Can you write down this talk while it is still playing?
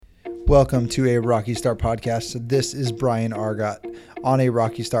Welcome to a Rocky Start podcast. This is Brian Argot. On a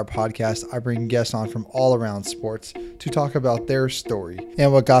Rocky Start podcast, I bring guests on from all around sports to talk about their story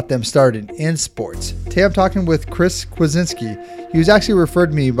and what got them started in sports. Today I'm talking with Chris Kwiecinski. He was actually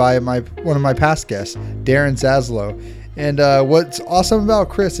referred to me by one of my past guests, Darren Zaslow. And what's awesome about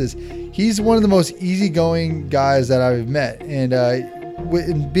Chris is he's one of the most easygoing guys that I've met. And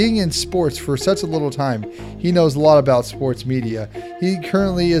being in sports for such a little time, he knows a lot about sports media. He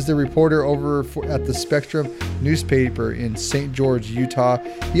currently is the reporter over at the Spectrum newspaper in St. George, Utah.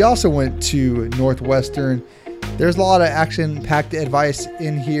 He also went to Northwestern. There's a lot of action-packed advice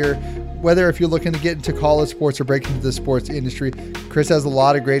in here. Whether if you're looking to get into college sports or break into the sports industry, Chris has a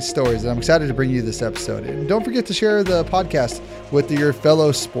lot of great stories, and I'm excited to bring you this episode. And don't forget to share the podcast with your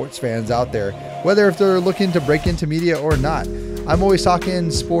fellow sports fans out there, whether if they're looking to break into media or not. I'm always talking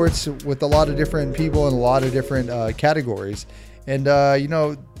sports with a lot of different people in a lot of different categories. And,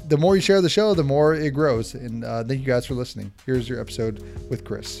 the more you share the show, the more it grows. And thank you guys for listening. Here's your episode with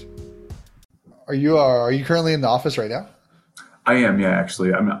Chris. Are you currently in the office right now? I am, yeah,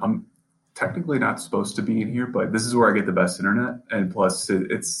 actually. I'm technically not supposed to be in here, but this is where I get the best internet. And plus,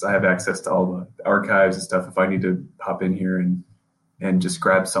 I have access to all the archives and stuff. If I need to hop in here and just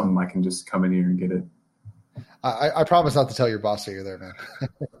grab something, I can just come in here and get it. I promise not to tell your boss that you're there, man.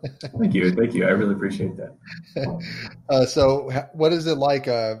 Thank you. I really appreciate that. So what is it like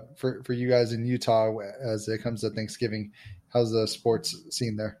for you guys in Utah as it comes to Thanksgiving? How's the sports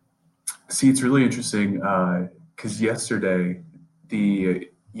scene there? See, it's really interesting because yesterday the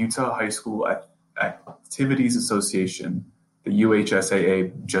Utah High School Activities Association, the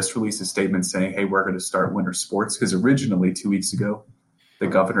UHSAA, just released a statement saying, hey, we're going to start winter sports, because originally 2 weeks ago, the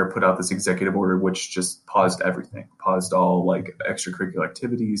governor put out this executive order, which just paused everything, paused all like extracurricular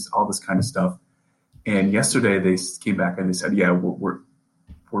activities, all this kind of stuff. And yesterday they came back and they said, yeah, we're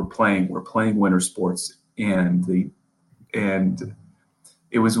playing winter sports. And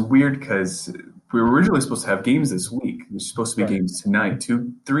it was weird because we were originally supposed to have games this week. There's supposed to be games tonight,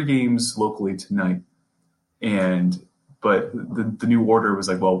 3 games locally tonight. But the new order was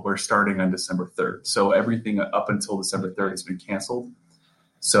like, well, we're starting on December 3rd. So everything up until December 3rd has been canceled.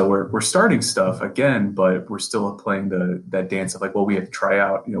 So we're starting stuff again, but we're still playing that dance of like, well, we have to try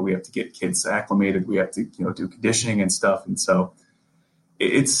out, we have to get kids acclimated. We have to, do conditioning and stuff. And so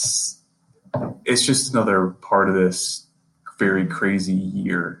it's just another part of this very crazy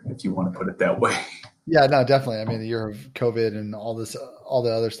year, if you want to put it that way. Yeah, no, definitely. I mean, the year of COVID and all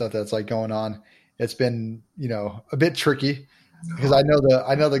the other stuff that's like going on, it's been, a bit tricky because I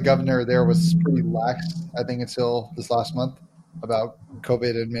know the governor there was pretty lax, I think, until this last month about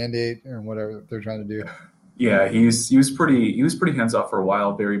COVID and mandate or whatever they're trying to do. Yeah, he was pretty hands off for a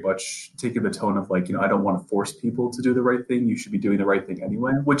while, very much taking the tone of like, I don't want to force people to do the right thing. You should be doing the right thing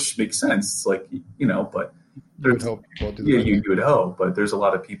anyway, which makes sense. It's like, but you would hope people do. Yeah, you would hope, but there's a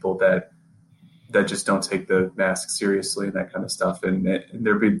lot of people that just don't take the mask seriously and that kind of stuff. And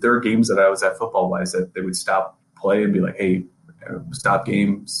there are games that I was at football wise that they would stop play and be like, hey, stop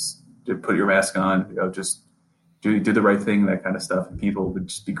games, put your mask on, just do the right thing, that kind of stuff. And people would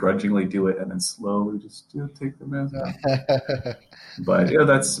just begrudgingly do it and then slowly just take their mask off. But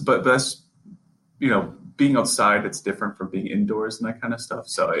that's being outside, it's different from being indoors and that kind of stuff.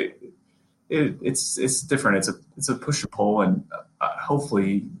 So it's different. It's a push and pull, and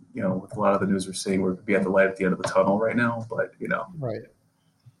hopefully, with a lot of the news we're seeing, we're going to be at the light at the end of the tunnel right now. But right.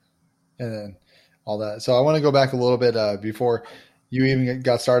 And then all that. So I want to go back a little bit before you even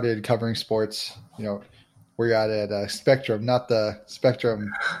got started covering sports. Where you're at Spectrum, not the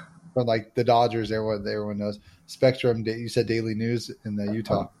Spectrum from like the Dodgers. Everyone knows Spectrum. You said Daily News in the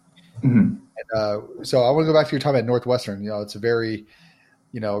Utah. Mm-hmm. And, so I want to go back to your time at Northwestern. It's a very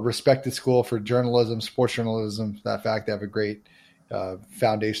respected school for journalism, sports journalism. That fact, they have a great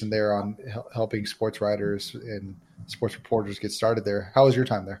foundation there on helping sports writers and sports reporters get started there. How was your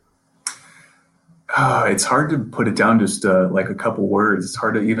time there? It's hard to put it down just like a couple words. It's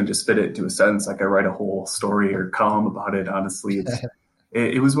hard to even just fit it into a sentence. Like I write a whole story or column about it. Honestly,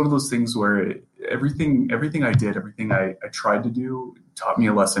 it was one of those things where everything I did, everything I tried to do taught me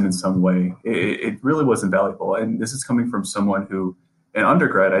a lesson in some way. It really was invaluable. And this is coming from someone who, in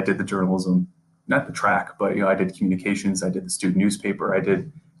undergrad, I did the journalism, not the track, but I did communications. I did the student newspaper. I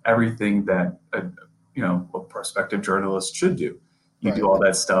did everything that a prospective journalist should do. You do all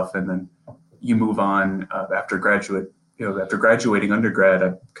that stuff, and then you move on after graduating undergrad.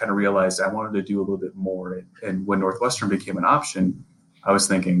 I kind of realized I wanted to do a little bit more. And when Northwestern became an option, I was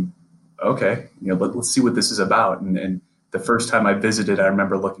thinking, okay, let's see what this is about. And the first time I visited, I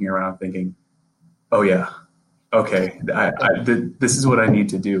remember looking around thinking, oh yeah, okay, this is what I need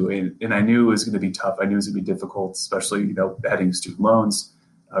to do. And I knew it was going to be tough. I knew it was going to be difficult, especially, having student loans,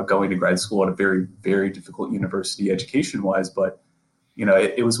 going to grad school at a very, very difficult university education wise. But,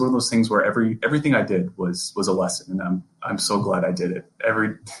 it was one of those things where everything I did was a lesson. And I'm so glad I did it.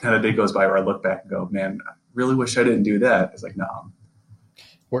 Every kind of day goes by where I look back and go, man, I really wish I didn't do that. It's like, no.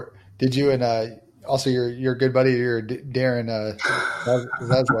 Where did you and also your good buddy, your Darren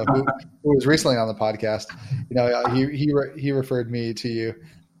Zaslow, who was recently on the podcast? He referred me to you,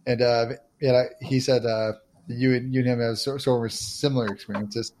 and he said you and him have sort of similar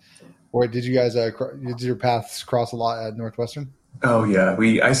experiences. Or did you guys did your paths cross a lot at Northwestern? Oh yeah,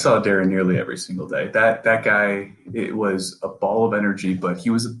 I saw Darren nearly every single day. That guy, it was a ball of energy, but he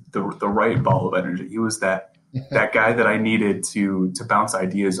was the right ball of energy. He was that guy that I needed to bounce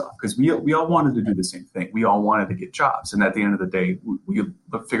ideas off, because we all wanted to do the same thing. We all wanted to get jobs, and at the end of the day, we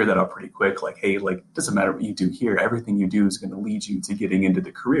figured that out pretty quick. Like, hey, like, it doesn't matter what you do here. Everything you do is going to lead you to getting into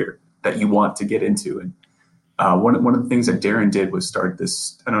the career that you want to get into. And one of the things that Darren did was start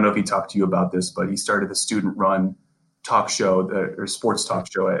this. I don't know if he talked to you about this, but he started the student-run talk show or sports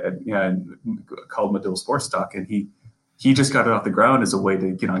talk show called Medill Sports Talk, and he just got it off the ground as a way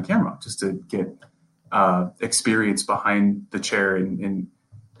to get on camera, just to get experience behind the chair and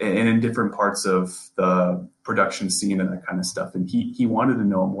in different parts of the production scene and that kind of stuff. And he wanted to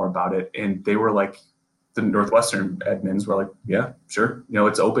know more about it, and they were like, the Northwestern admins were like, yeah, sure,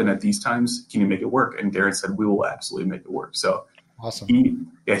 it's open at these times. Can you make it work? And Darren said, we will absolutely make it work. So awesome. He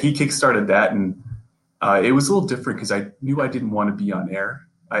kickstarted that, and it was a little different because I knew I didn't want to be on air.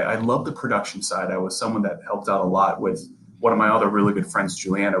 I love the production side. I was someone that helped out a lot with one of my other really good friends,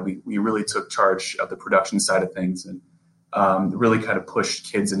 Juliana. We really took charge of the production side of things, and really kind of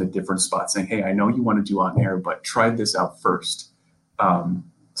pushed kids into different spots, saying, hey, I know you want to do on air, but try this out first. And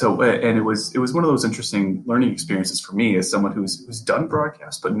it was one of those interesting learning experiences for me as someone who's done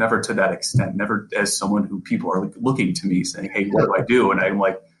broadcast, but never to that extent, never as someone who people are looking to me saying, hey, what do I do? And I'm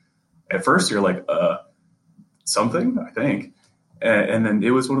like, at first you're like, something, I think. And then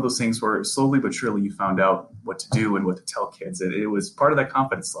it was one of those things where slowly but surely you found out what to do and what to tell kids. It was part of that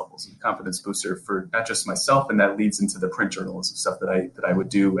confidence levels, and confidence booster for not just myself, and that leads into the print journalism stuff that I would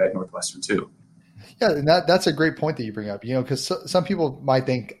do at Northwestern too. Yeah, and that's a great point that you bring up. Because some people might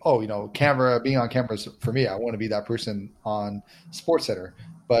think, being on camera is for me. I want to be that person on SportsCenter.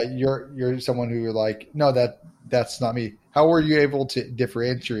 But you're someone who you're like, no, that's not me. How were you able to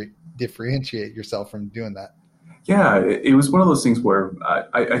differentiate yourself from doing that? Yeah, it was one of those things where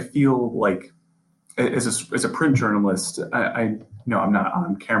I feel like as a print journalist, I'm not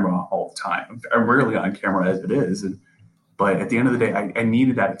on camera all the time. I'm rarely on camera as it is, but at the end of the day, I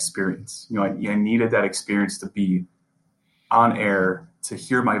needed that experience. I needed that experience to be on air, to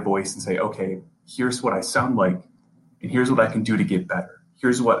hear my voice and say, okay, here's what I sound like, and here's what I can do to get better.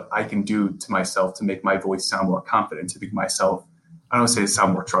 Here's what I can do to myself to make my voice sound more confident, to make myself, I don't want to say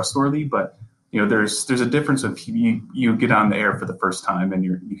sound more trustworthy, but there's a difference if you get on the air for the first time and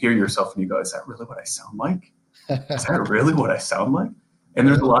you hear yourself and you go, is that really what I sound like? Is that really what I sound like? And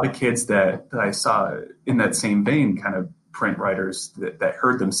there's a lot of kids that I saw in that same vein, kind of print writers that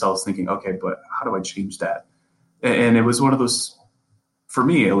heard themselves thinking, okay, but how do I change that? And it was one of those, for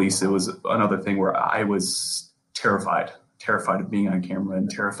me at least, it was another thing where I was terrified of being on camera and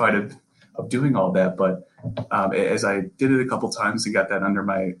terrified of doing all that. But as I did it a couple times and got that under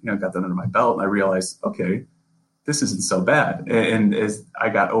my belt, and I realized, okay, this isn't so bad. And as I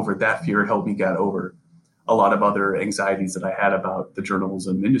got over that fear, it helped me get over a lot of other anxieties that I had about the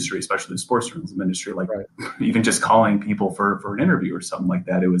journalism industry, especially the sports journalism industry, like right. Even just calling people for an interview or something like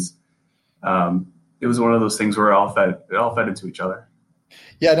that. It was one of those things where it all fed into each other.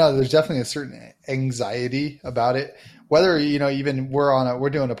 Yeah, no, there's definitely a certain anxiety about it. Whether, even we're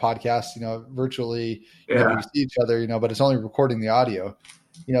doing a podcast, virtually, we see each other, but it's only recording the audio.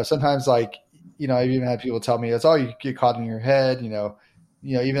 Sometimes I've even had people tell me it's, oh, you get caught in your head,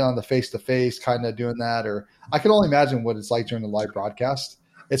 even on the face-to-face kind of doing that. Or I can only imagine what it's like during the live broadcast.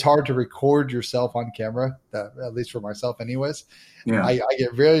 It's hard to record yourself on camera, at least for myself anyways. Yeah. I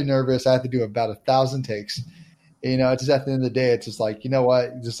get really nervous. I have to do about 1,000 takes. Just at the end of the day, it's just like, you know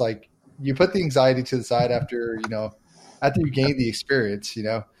what, just like you put the anxiety to the side after you gain the experience.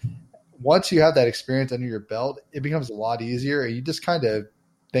 Once you have that experience under your belt, it becomes a lot easier and you just kind of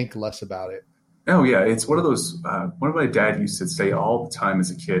think less about it. Oh yeah. It's one of those, one of my dad used to say all the time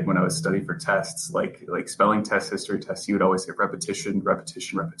as a kid when I was studying for tests, like spelling tests, history tests, he would always say repetition,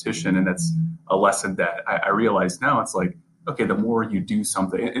 repetition, repetition. And that's a lesson that I realize now. It's like, okay, the more you do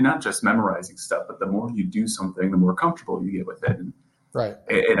something, and not just memorizing stuff, but the more you do something, the more comfortable you get with it. And Right.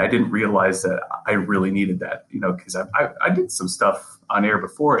 And I didn't realize that I really needed that, because I did some stuff on air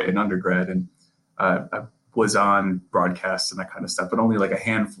before in undergrad, and I was on broadcasts and that kind of stuff, but only like a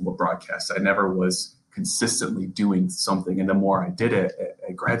handful of broadcasts. I never was consistently doing something. And the more I did it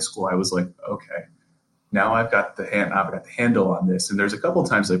at grad school, I was like, okay, now I've got the handle on this. And there's a couple of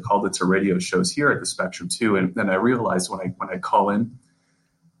times I've called it to radio shows here at the Spectrum too. And then I realized when I call in,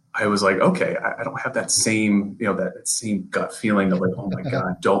 I was like, okay, I don't have that same, that same gut feeling of like, oh my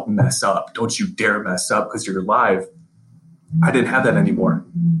God, don't mess up. Don't you dare mess up because you're live. I didn't have that anymore.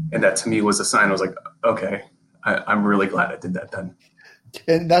 And that to me was a sign. I was like, okay, I'm really glad I did that then.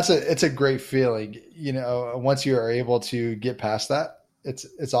 And it's a great feeling, once you are able to get past that,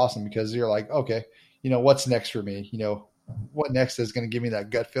 it's awesome because you're like, okay, what's next for me? What next is going to give me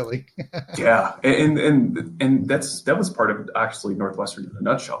that gut feeling? Yeah. And that was part of actually Northwestern in a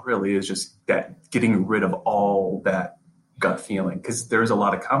nutshell, really, is just that getting rid of all that gut feeling. Cause there's a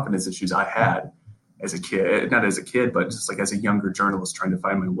lot of confidence issues I had as a kid, not as a kid, but just like as a younger journalist trying to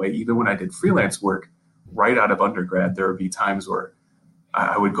find my way. Even when I did freelance work right out of undergrad, there would be times where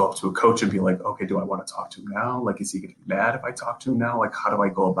I would go up to a coach and be like, okay, do I want to talk to him now? Like, is he going to be mad if I talk to him now? Like, how do I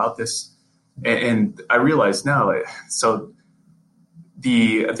go about this? And I realize now, so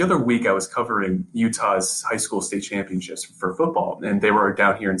the other week I was covering Utah's high school state championships for football, and they were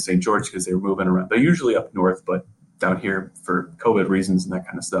down here in St. George because they were moving around. They're usually up north, but down here for COVID reasons and that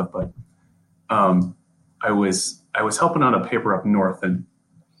kind of stuff. But I was helping on a paper up north, and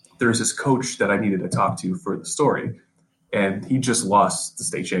there's this coach that I needed to talk to for the story, and he just lost the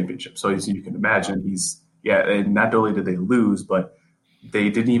state championship. So as you can imagine, and not only did they lose, but they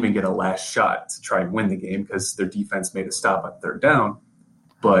didn't even get a last shot to try and win the game because their defense made a stop on third down,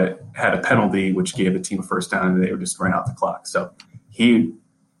 but had a penalty which gave the team a first down, and they were just ran out the clock. So he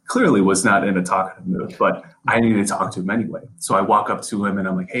clearly was not in a talkative mood, but I needed to talk to him anyway. So I walk up to him and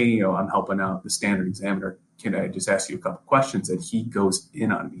I'm like, hey, I'm helping out the standard examiner. Can I just ask you a couple questions? And he goes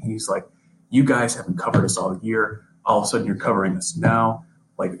in on me. He's like, you guys haven't covered us all year. All of a sudden you're covering us now.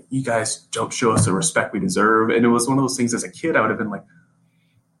 Like, you guys don't show us the respect we deserve. And it was one of those things as a kid, I would have been like,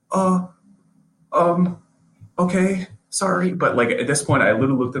 okay, sorry. But like at this point, I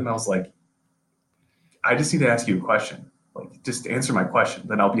literally looked at him and I was like, I just need to ask you a question. Like, just answer my question,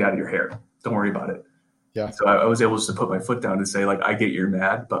 then I'll be out of your hair. Don't worry about it. Yeah. So I was able just to put my foot down and say, like, I get you're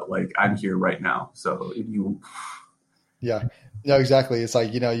mad, but like, I'm here right now. So if you. Yeah, no, exactly. It's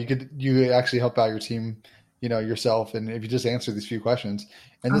like, you could actually help out your team, yourself. And if you just answer these few questions,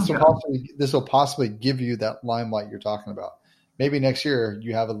 and this will possibly give you that limelight you're talking about. Maybe next year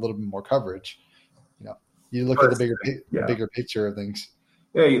you have a little bit more coverage. You look at the bigger picture of things.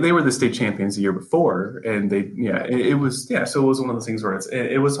 Yeah, they were the state champions the year before, and it was. So it was one of those things where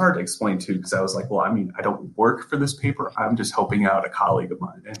it was hard to explain too, because I was like, well, I mean, I don't work for this paper. I'm just helping out a colleague of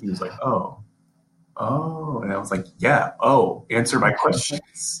mine, and he was like, oh, and I was like, yeah, answer my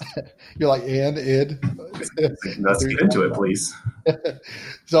questions. You're like, let's get into it, please.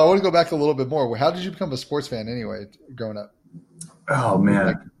 So I want to go back a little bit more. How did you become a sports fan anyway, growing up? Oh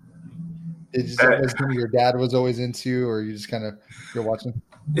man. Is that something your dad was always into, or you just you're watching?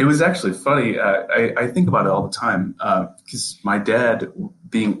 It was actually funny. I think about it all the time because my dad,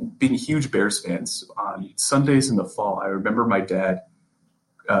 being huge Bears fans, on Sundays in the fall, I remember my dad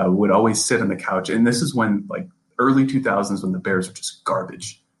would always sit on the couch, and this is when like early 2000s when the Bears were just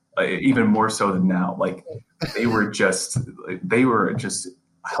garbage, even more so than now. Like they were just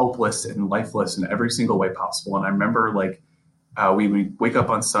helpless and lifeless in every single way possible. And I remember like. We would wake up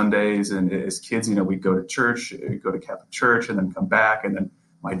on Sundays, and as kids, we'd go to church, go to Catholic church, and then come back. And then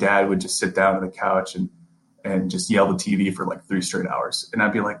my dad would just sit down on the couch and just yell the TV for like 3 straight hours. And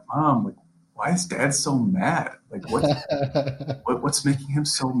I'd be like, Mom, like, why is Dad so mad? Like, what's making him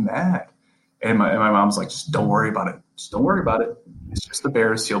so mad? And my mom's like, just don't worry about it. Just don't worry about it. It's just the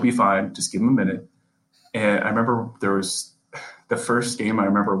Bears. He'll be fine. Just give him a minute. And I remember there was the first game I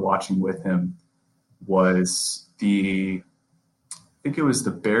remember watching with him was I think it was the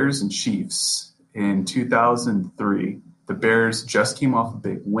Bears and Chiefs in 2003. The Bears just came off a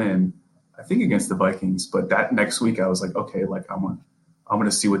big win, I think against the Vikings. But that next week, I was like, okay, like I'm going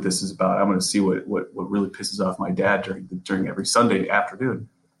to see what this is about. I'm going to see what really pisses off my dad during every Sunday afternoon.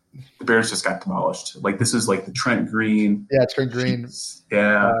 The Bears just got demolished. Like this is like the Trent Green. Yeah, Trent Green. Chiefs.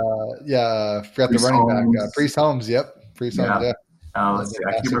 Yeah. Forgot the running back. Priest Holmes. Yep. Priest Holmes. Yeah. I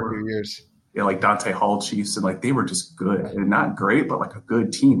can't remember. Years. Yeah, like Dante Hall Chiefs, and like they were just good and not great, but like a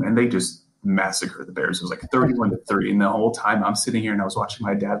good team, and they just massacred the Bears. It was like 31-3, and the whole time I'm sitting here and I was watching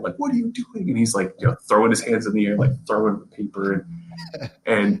my dad, like, "What are you doing?" And he's like, throwing his hands in the air, like throwing the paper,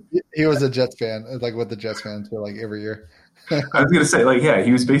 and he was a Jets fan, like with the Jets fans for like every year. I was gonna say, like, yeah,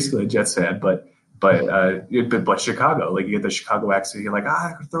 he was basically a Jets fan, but Chicago, like, you get the Chicago accent. You're like,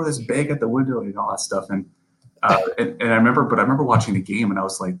 I could throw this bag at the window and all that stuff. And I remember watching the game, and I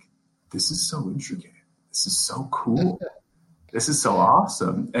was like, this is so intricate. This is so cool. This is so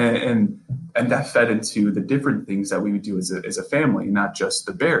awesome. And that fed into the different things that we would do as a family, not just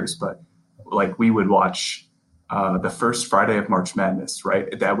the Bears, but like we would watch the first Friday of March Madness,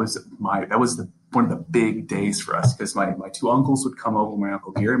 right? That was one of the big days for us, because my two uncles would come over, my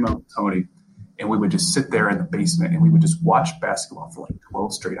uncle Gary and my uncle Tony, and we would just sit there in the basement and we would just watch basketball for like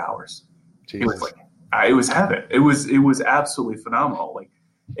 12 straight hours. Jesus. It was like, it was heaven. It was absolutely phenomenal. Like,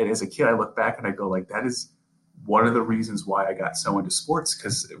 and as a kid, I look back and I go, like, that is one of the reasons why I got so into sports,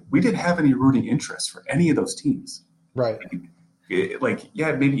 because we didn't have any rooting interest for any of those teams. Right. Like,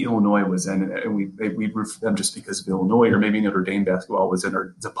 yeah, maybe Illinois was in it, and we root for them just because of Illinois, or maybe Notre Dame basketball was in,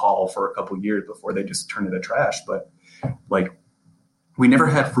 or DePaul for a couple of years before they just turned into trash. But like, we never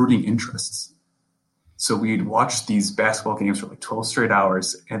had rooting interests. So we'd watch these basketball games for like 12 straight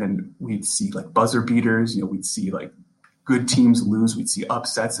hours, and then we'd see like buzzer beaters, we'd see like good teams lose, we'd see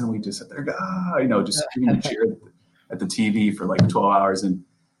upsets, and we'd just sit there, just scream and cheer at the TV for like 12 hours. And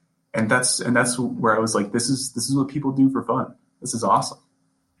that's where I was like, this is what people do for fun. This is awesome.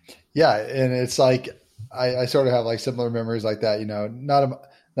 Yeah. And it's like, I sort of have like similar memories like that, not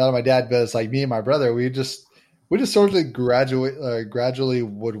of my dad, but it's like me and my brother, we just sort of gradually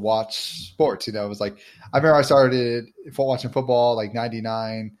would watch sports. It was like, I remember I started watching football like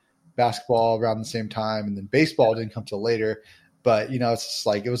 99, basketball around the same time, and then baseball didn't come till later. But, it's just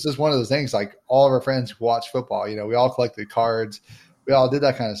like, it was just one of those things, like all of our friends who watched football, we all collected cards. We all did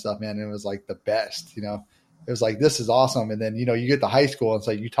that kind of stuff, man. And it was like the best, it was like, this is awesome. And then, you get to high school and it's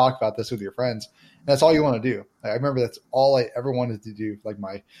like, you talk about this with your friends, and that's all you want to do. Like, I remember that's all I ever wanted to do. Like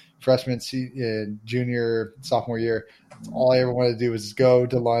my freshman, junior, sophomore year, all I ever wanted to do was go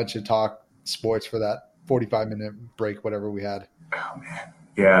to lunch and talk sports for that 45-minute break, whatever we had. Oh man.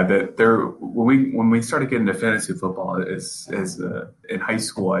 Yeah, when we started getting into fantasy football as in high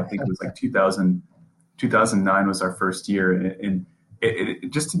school, I think it was like 2009 was our first year, and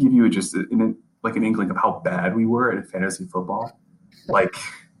it just to give you an inkling of how bad we were at fantasy football. Like,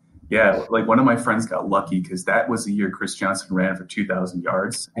 yeah, like one of my friends got lucky because that was the year Chris Johnson ran for 2,000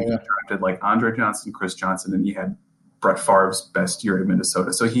 yards, and he drafted like Andre Johnson, Chris Johnson, and he had Brett Favre's best year at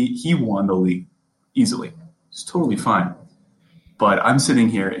Minnesota, so he won the league easily. It's totally fine. But I'm sitting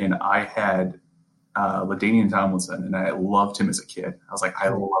here and I had LaDainian Tomlinson, and I loved him as a kid. I was like, I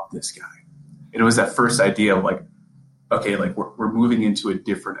love this guy. And it was that first idea of like, okay, like we're moving into a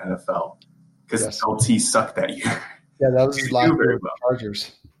different NFL, because LT sucked that year. Yeah, that was his last year with the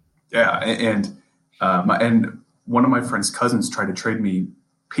Chargers. Yeah, and one of my friend's cousins tried to trade me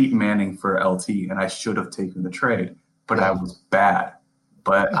Peyton Manning for LT, and I should have taken the trade, but I was bad.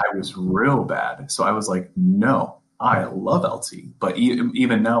 But I was real bad. So I was like, no. I love LT, but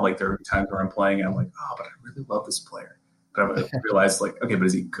even now, like, there are times where I'm playing and I'm like, oh, but I really love this player. But I realized, like, okay, but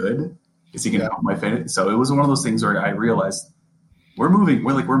is he good? Is he going to help my fantasy? So it was one of those things where I realized we're moving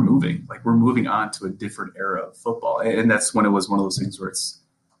on to a different era of football. And that's when it was one of those things where it's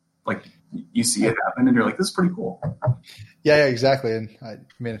like, you see it happen and you're like, this is pretty cool. Yeah, exactly. And I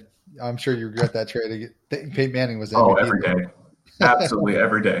mean, I'm sure you regret that trade. Peyton Manning was MVP. Oh, every day. Absolutely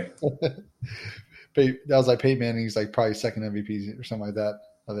every day. That was like Peyton Manning's like probably second MVP or something like that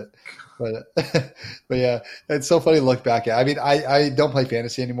of it. But yeah, it's so funny to look back at. I mean, I don't play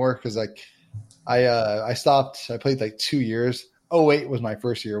fantasy anymore because like I stopped. I played like 2 years. 2008 was my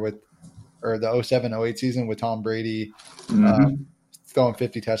first year the 2007-2008 season with Tom Brady throwing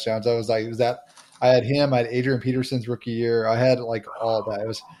 50 touchdowns. I had him. I had Adrian Peterson's rookie year. I had like all that. It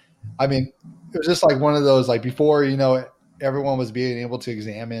was just like one of those, like before, everyone was being able to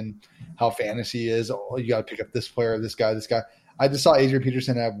examine how fantasy is. Oh, you got to pick up this player, this guy. I just saw Adrian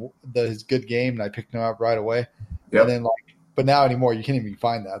Peterson have his good game, and I picked him up right away. Yep. And then but now anymore, you can't even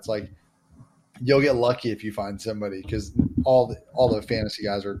find that. It's like you'll get lucky if you find somebody, because all the fantasy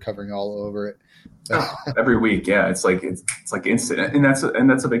guys are covering all over it. Every week, yeah, it's like instant, and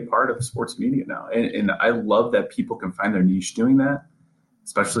that's a big part of sports media now. And I love that people can find their niche doing that.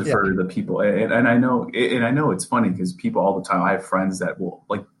 Especially for the people, and I know it's funny because people all the time. I have friends that will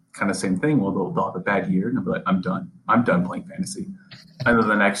like kind of same thing. Well, they'll have a bad year and they'll be like, I'm done playing fantasy. And then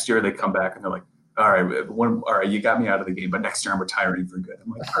the next year they come back and they're like, all right, you got me out of the game, but next year I'm retiring for good.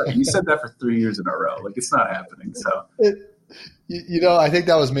 I'm like, all right, you said that for 3 years in a row. Like, it's not happening. So, I think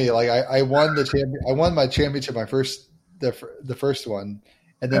that was me. Like I won I won my championship, the first one,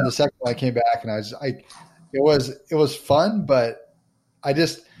 and then the second one I came back and it was fun, but I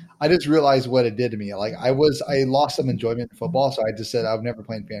just realized what it did to me. Like I lost some enjoyment in football, so I just said I'm never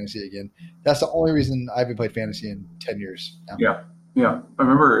playing fantasy again. That's the only reason I haven't played fantasy in 10 years now. Yeah, yeah. I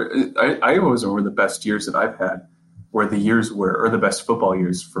remember. I always remember the best years that I've had, where the years were, or the best football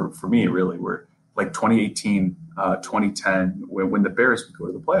years for me really were like 2018, 2010, when the Bears would go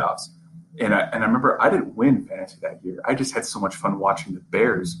to the playoffs. And I remember I didn't win fantasy that year. I just had so much fun watching the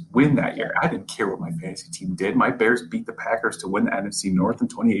Bears win that year. I didn't care what my fantasy team did. My Bears beat the Packers to win the NFC North in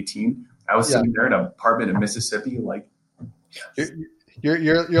 2018. I was sitting there in an apartment in Mississippi, like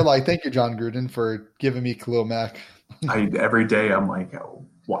you're like, thank you, John Gruden, for giving me Khalil Mack. Every day I'm like,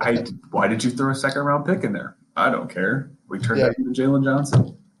 why did you throw a second round pick in there? I don't care. We turned that into Jalen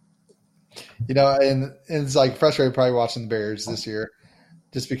Johnson. And it's like frustrating probably watching the Bears this year,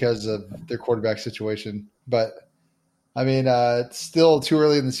 just because of their quarterback situation. But I mean, it's still too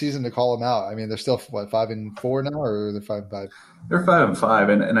early in the season to call them out. I mean, they're still 5-4 now, or they're 5-5. They're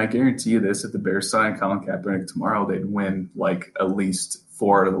 5-5, and I guarantee you this: if the Bears sign Colin Kaepernick tomorrow, they'd win like at least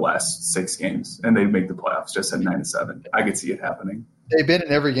 4 of the last 6 games, and they'd make the playoffs just at 9-7. I could see it happening. They've been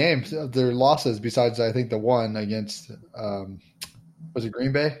in every game of their losses, besides I think the one against was it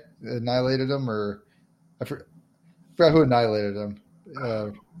Green Bay annihilated them, or I forgot who annihilated them.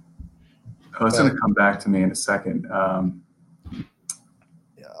 It's going to come back to me in a second. I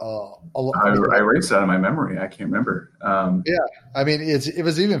erased it out of my memory. I can't remember. Yeah, I mean, it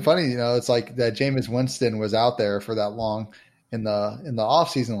was even funny. It's like that Jameis Winston was out there for that long in the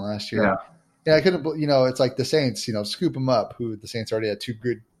off season last year. Yeah, I couldn't. It's like the Saints. Scoop them up. Who the Saints already had 2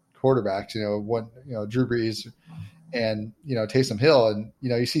 good quarterbacks. One, Drew Brees and Taysom Hill, and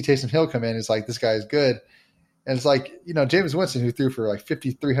you see Taysom Hill come in. It's like, this guy is good. And it's like, Jameis Winston, who threw for like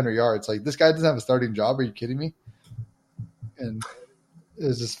 5,300 yards. Like, this guy doesn't have a starting job. Are you kidding me? And it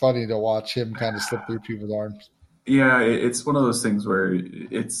was just funny to watch him kind of slip through people's arms. Yeah, it's one of those things where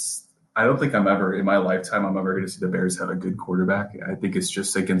I don't think in my lifetime, I'm ever going to see the Bears have a good quarterback. I think it's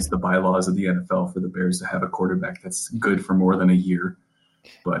just against the bylaws of the NFL for the Bears to have a quarterback that's good for more than a year.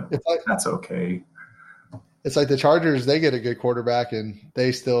 But that's okay. It's like the Chargers, they get a good quarterback and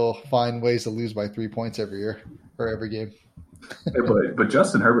they still find ways to lose by 3 points every year or every game. but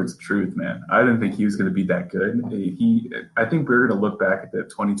Justin Herbert's the truth, man. I didn't think he was going to be that good. I think we're going to look back at the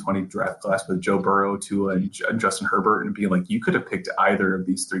 2020 draft class with Joe Burrow, Tua, and Justin Herbert and be like, you could have picked either of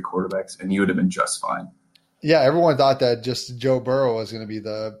these 3 quarterbacks and you would have been just fine. Yeah, everyone thought that just Joe Burrow was going to be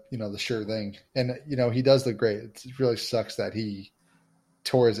the sure thing. And, he does look great. It really sucks that he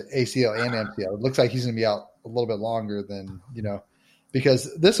tore his ACL and MCL. It looks like he's going to be out a little bit longer than,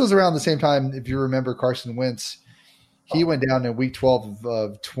 because this was around the same time, if you remember Carson Wentz, he went down in week 12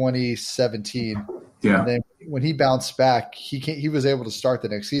 of 2017. Yeah. And then when he bounced back, he was able to start the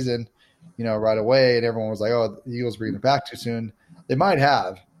next season, right away. And everyone was like, oh, the Eagles bringing it back too soon. They might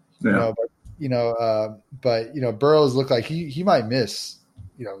have, but Burrows looked like he might miss,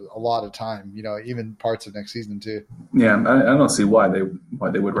 a lot of time, even parts of next season too. Yeah. I don't see why they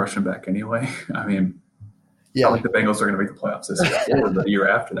would rush him back anyway. I mean, yeah, not like the Bengals are going to make the playoffs this year or the year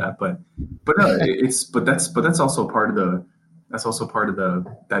after that, but no, that's also part of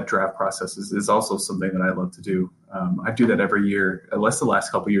that draft process is also something that I love to do. I do that every year. Unless the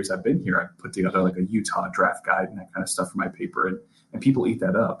last couple of years I've been here, I put together like a Utah draft guide and that kind of stuff for my paper, and people eat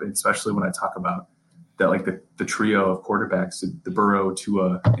that up, and especially when I talk about that, like the trio of quarterbacks, the Burrow,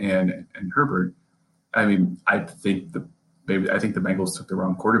 Tua, and Herbert. I mean, I think the Bengals took the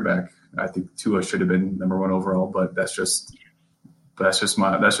wrong quarterback. I think Tua should have been number 1 overall, but that's just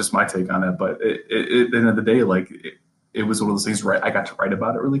my take on it. But at the end of the day, like it was one of those things where I got to write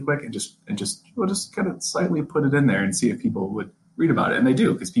about it really quick and just kind of slightly put it in there and see if people would read about it, and they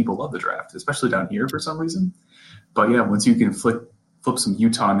do, because people love the draft, especially down here for some reason. But yeah, once you can flip some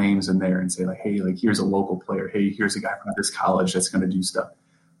Utah names in there and say like, hey, like here's a local player, hey, here's a guy from this college that's going to do stuff.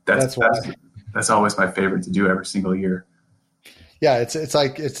 That's always my favorite to do every single year. Yeah, it's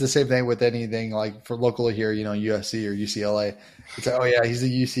like it's the same thing with anything like for locally here, USC or UCLA. It's like, oh yeah, he's the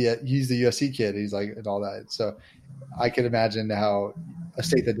USC kid. He's like and all that. So I can imagine how a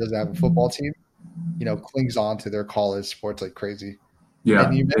state that doesn't have a football team, clings on to their college sports like crazy. Yeah,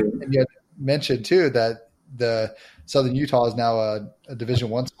 and you had mentioned too that the Southern Utah is now a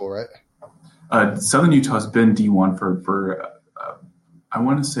Division I school, right? Southern Utah has been D1 for I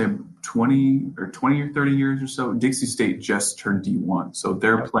want to say 20 or 30 years or so. Dixie State just turned D1. So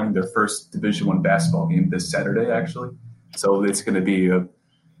they're playing their first Division I basketball game this Saturday, actually. So it's going to be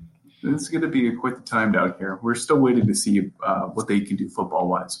quite the time down here. We're still waiting to see what they can do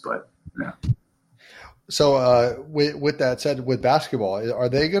football-wise, but yeah. So with that said, with basketball, are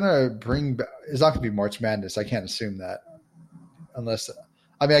they going to bring – it's not going to be March Madness. I can't assume that. unless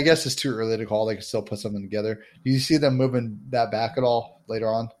I mean, I guess it's too early to call. They can still put something together. Do you see them moving that back at all later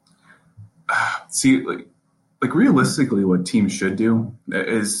on? See, like realistically, what teams should do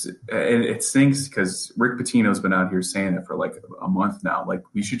is, and it stinks because Rick Pitino's been out here saying it for like a month now. Like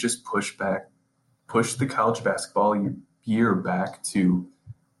we should just push the college basketball year back to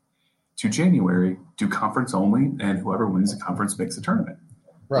January, do conference only, and whoever wins the conference makes a tournament.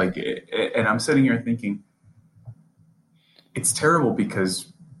 Right. And I'm sitting here thinking, it's terrible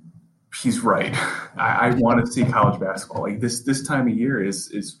because he's right. I want to see college basketball. Like this time of year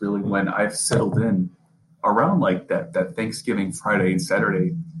is really when I've settled in around like that Thanksgiving Friday and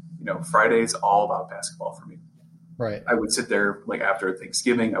Saturday. Friday's all about basketball for me. Right. I would sit there like after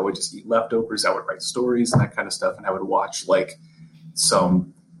Thanksgiving, I would just eat leftovers. I would write stories and that kind of stuff, and I would watch like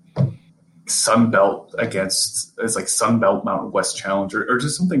some Sun Belt Sun Belt Mountain West Challenge or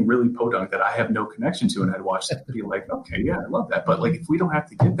just something really podunk that I have no connection to, and I'd watch it and be like, okay, yeah, I love that. But like if we don't have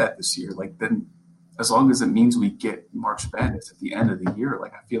to get that this year, like then as long as it means we get March Madness at the end of the year,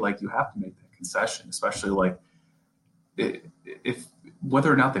 like I feel like you have to make that concession, especially like if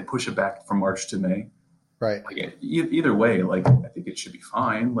whether or not they push it back from March to May. Right. Like, either way, like I think it should be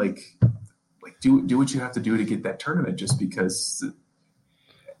fine. Like do what you have to do to get that tournament, just because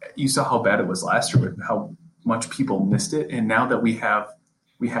you saw how bad it was last year with how much people missed it. And now that we have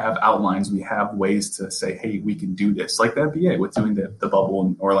outlines, we have ways to say, hey, we can do this. Like the NBA with doing the bubble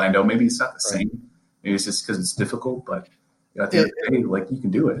in Orlando. Maybe it's not the same. Maybe it's just because it's difficult, but at the end of the day, like you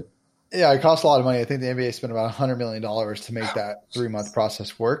can do it. Yeah, it costs a lot of money. I think the NBA spent about $100 million to make that 3-month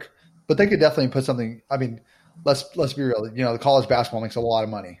process work. But they could definitely put something. I mean, let's be real. The college basketball makes a lot of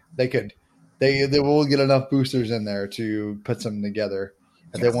money. They will get enough boosters in there to put something together.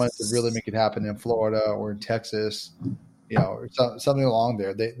 If they wanted to really make it happen in Florida or in Texas, or something along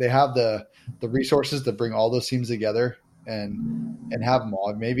there, they have the resources to bring all those teams together and have them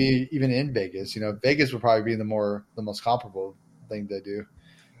all. Maybe even in Vegas. Vegas would probably be the most comparable thing to do,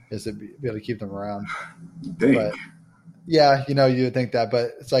 is to be able to keep them around. But yeah, you would think that,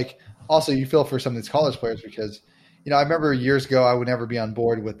 but it's like also you feel for some of these college players because, I remember years ago I would never be on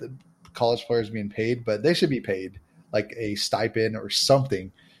board with the college players being paid, but they should be paid like a stipend or something,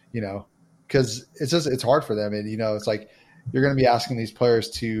 because it's hard for them. And, it's like you're going to be asking these players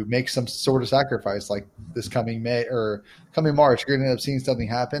to make some sort of sacrifice like this coming May or coming March. You're going to end up seeing something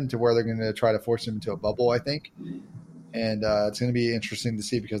happen to where they're going to try to force them into a bubble, I think. And it's going to be interesting to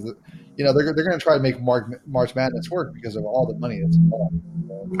see because, they're going to try to make March Madness work because of all the money that's involved.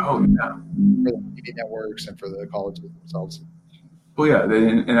 Oh, yeah. For the TV networks and for the colleges themselves. Well, yeah,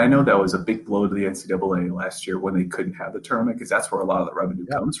 and I know that was a big blow to the NCAA last year when they couldn't have the tournament because that's where a lot of the revenue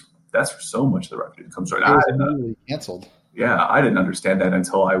comes from. That's where so much of the revenue comes from. It was immediately canceled. Yeah, I didn't understand that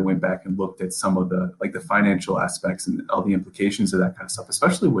until I went back and looked at some of the financial aspects and all the implications of that kind of stuff,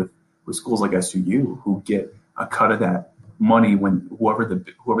 especially with schools like SUU who get a cut of that money when whoever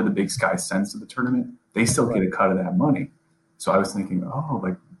the Big Sky sends to the tournament, they still get a cut of that money. So I was thinking,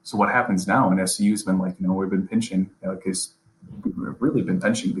 so what happens now? And SUU's been like, we've been pinching because we've really been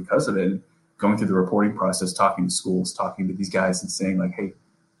pinching because of it. Going through the reporting process, talking to schools, talking to these guys and saying like, hey,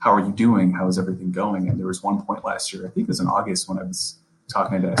 how are you doing? How is everything going? And there was one point last year, I think it was in August, when I was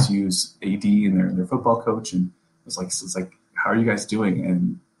talking to SU's AD and their football coach, and it's like, how are you guys doing?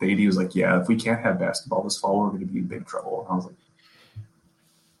 And the AD was like, yeah, if we can't have basketball this fall, we're going to be in big trouble. And I was like,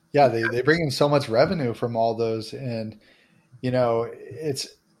 yeah, they bring in so much revenue from all those, and it's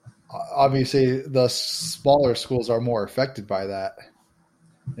obviously the smaller schools are more affected by that.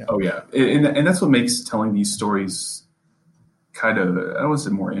 Yeah. Oh yeah, and that's what makes telling these stories kind of, I don't want to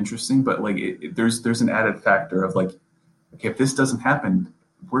say more interesting, but like there's an added factor of like, okay, if this doesn't happen,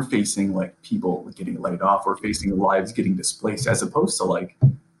 we're facing like people getting laid off, we're facing lives getting displaced, as opposed to like,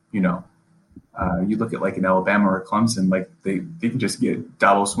 you look at like in Alabama or Clemson, like they can just get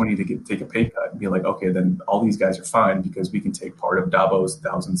Dabo Swinney to take a pay cut and be like, okay, then all these guys are fine because we can take part of Dabo's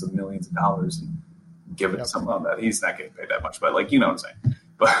thousands of millions of dollars and give it to someone on that. He's not getting paid that much, but like, you know what I'm saying?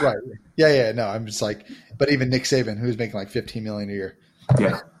 But, right. Yeah. No, I'm just like, but even Nick Saban, who's making like $15 million a year.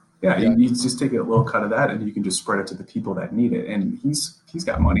 Yeah. You just take a little cut of that and you can just spread it to the people that need it. And he's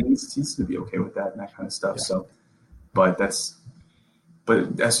got money. He's going to be okay with that and that kind of stuff. Yeah. So, but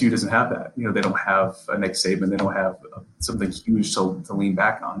SU doesn't have that. They don't have a Nick Saban. They don't have something huge to lean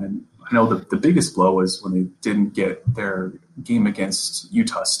back on. And I know the biggest blow was when they didn't get their game against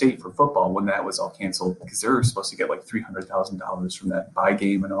Utah State for football when that was all canceled because they were supposed to get like $300,000 from that bye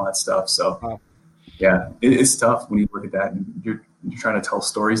game and all that stuff. So, yeah, it's tough when you look at that and you're trying to tell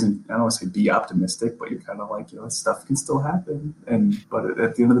stories. And I don't want to say be optimistic, but you're kind of like, this stuff can still happen. But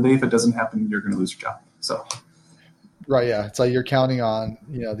at the end of the day, if it doesn't happen, you're going to lose your job. So. Right. Yeah. It's like you're counting on,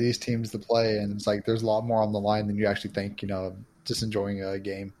 these teams to play, and it's like there's a lot more on the line than you actually think, just enjoying a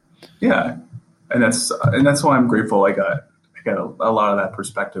game. Yeah, and that's why I'm grateful. I got a lot of that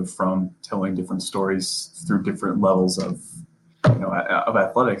perspective from telling different stories through different levels of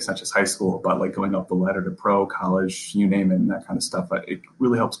athletics, not just high school, but like going up the ladder to pro, college, you name it, and that kind of stuff. It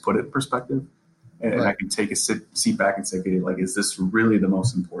really helps put it in perspective, and I Right. can take a seat back and say, okay, like, is this really the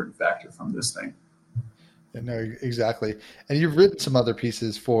most important factor from this thing? Yeah, no, exactly. And you've written some other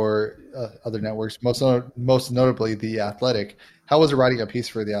pieces for other networks, most notably The Athletic. How was it writing a piece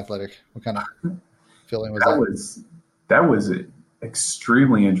for The Athletic? What kind of feeling was That that? was that was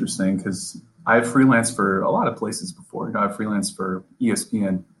extremely interesting because I've freelanced for a lot of places before. I've freelanced for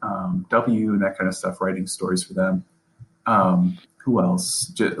ESPN, W, and that kind of stuff, writing stories for them. Who else?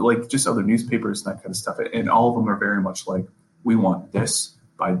 Just other newspapers and that kind of stuff. And all of them are very much like, we want this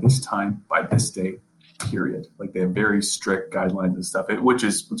by this time, by this date, period. Like, they have very strict guidelines and stuff, which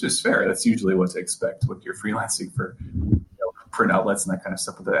is fair. That's usually what to expect when you're freelancing for print outlets and that kind of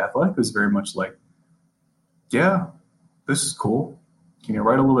stuff. But the Athletic was very much like, yeah, this is cool. Can you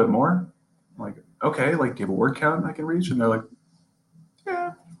write a little bit more? I'm like, okay, like, do you have a word count I can reach? And they're like,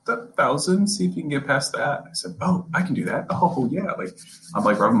 yeah, 1,000. See if you can get past that. I said, oh, I can do that. Oh, yeah. Like, I'm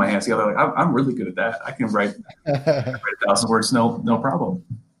like rubbing my hands together. Like, I'm really good at that. I can write 1,000 words, no problem.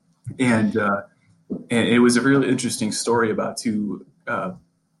 And it was a really interesting story about two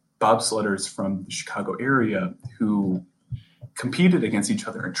bobsledders from the Chicago area who competed against each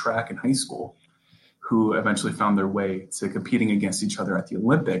other in track in high school, who eventually found their way to competing against each other at the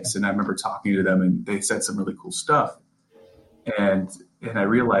Olympics. And I remember talking to them, and they said some really cool stuff. And I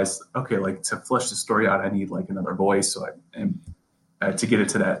realized, okay, like, to flesh the story out, I need like another voice. So to get it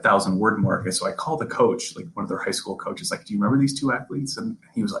to that 1,000 word mark. And so I called the coach, like one of their high school coaches, like, do you remember these two athletes? And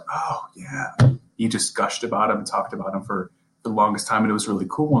he was like, oh yeah. He just gushed about them and talked about them for the longest time. And it was really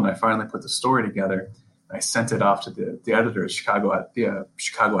cool. And I finally put the story together. I sent it off to the editor at Chicago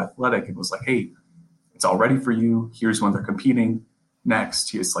Athletic, and was like, hey, it's all ready for you. Here's when they're competing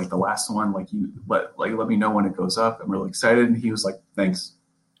next. It's like the last one. Like, let me know when it goes up. I'm really excited. And he was like, thanks.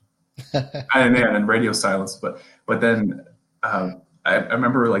 And radio silence. But then I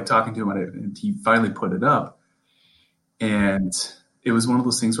remember like talking to him, and he finally put it up. And it was one of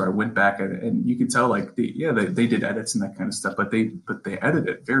those things where I went back, and you can tell, like, they did edits and that kind of stuff, but they edited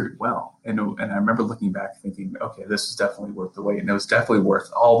it very well. And I remember looking back thinking, okay, this is definitely worth the wait. And it was definitely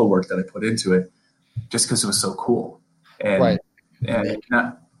worth all the work that I put into it, just because it was so cool. And Right. and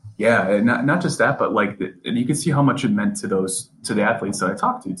not just that, but like, and you can see how much it meant to the athletes that I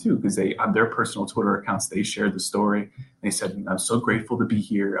talked to too, because they, on their personal Twitter accounts, they shared the story. They said, I'm so grateful to be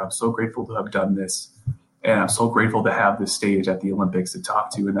here. I'm so grateful to have done this. And I'm so grateful to have this stage at the Olympics to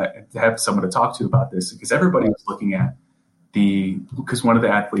talk to, and to have someone to talk to about this, because everybody was looking at because one of the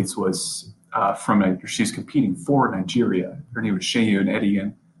athletes was she's competing for Nigeria. Her name was Sheyu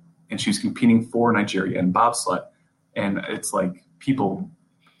Ediyan, and she was competing for Nigeria in bobsled. And it's like, people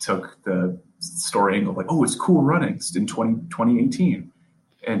took the story angle, like, oh, it's cool runnings in 2018.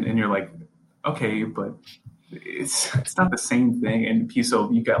 And you're like, okay, but it's not the same thing. And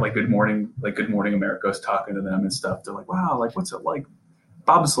so you got like Good Morning America was talking to them and stuff. They're like, wow, like, what's it like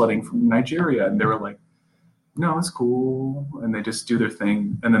bobsledding from Nigeria? And they were like, no, it's cool. And they just do their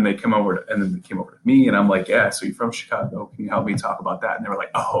thing. And then they came over to me, and I'm like, yeah, so you're from Chicago. Can you help me talk about that? And they were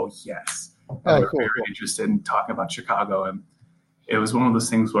like, oh, yes. And they Oh, were cool. very Cool. interested in talking about Chicago. And it was one of those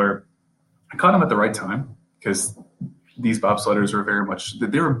things where I caught them at the right time, because these bobsledders are very much,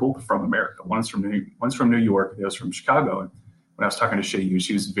 they were both from America. One's from New York, the other's from Chicago. And when I was talking to Sheyu,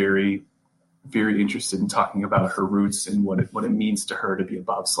 she was very, very interested in talking about her roots and what it means to her to be a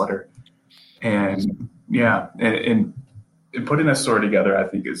bobsledder. And yeah, and putting that story together, I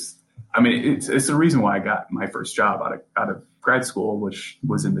think it's the reason why I got my first job out of grad school, which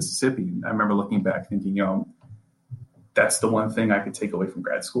was in Mississippi. And I remember looking back thinking, that's the one thing I could take away from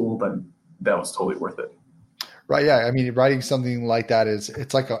grad school, but that was totally worth it. Right. Yeah. I mean, writing something like that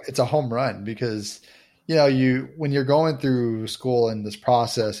it's a home run, because, when you're going through school and this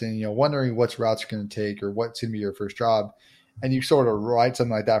process, and, wondering what routes you're going to take or what's going to be your first job, and you sort of write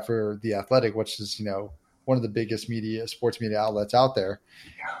something like that for The Athletic, which is, one of the biggest sports media outlets out there.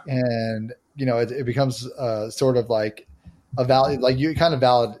 And, it becomes sort of like a valid, like, you kind of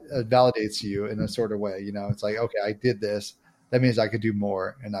validates you in a sort of way. It's like, okay, I did this. That means I could do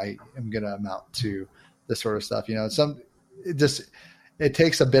more, and I am going to amount to this sort of stuff. It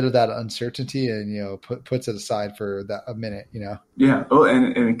takes a bit of that uncertainty, and, puts it aside for a minute. Yeah. Oh,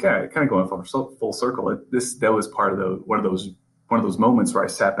 and it kind of going full circle. That was part of one of those moments where I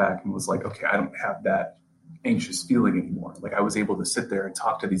sat back and was like, okay, I don't have that anxious feeling anymore. Like I was able to sit there and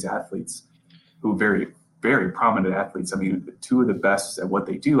talk to these athletes who very, very prominent athletes. I mean, two of the best at what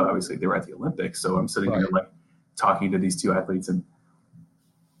they do, obviously they were at the Olympics. So I'm sitting here like talking to these two athletes and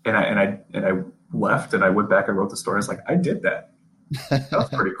I left and I went back and wrote the story. I was like, I did that. That was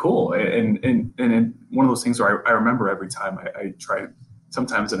pretty cool. And one of those things where I remember every time I try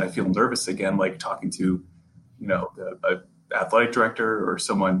sometimes and I feel nervous again, like talking to, the athletic director or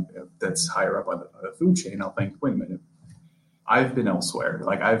someone that's higher up on the food chain. I'll think, wait a minute, I've been elsewhere.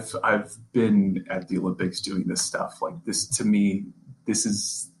 Like I've been at the Olympics doing this stuff. Like this, to me, this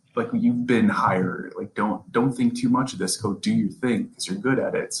is like, you've been higher. Like, don't think too much of this. Go do your thing because you're good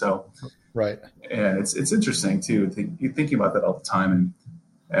at it. So, right. And it's interesting too, thinking about that all the time.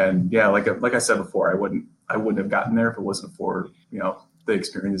 And yeah, like I said before, I wouldn't have gotten there if it wasn't for, the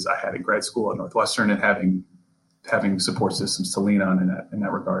experiences I had in grad school at Northwestern and having support systems to lean on in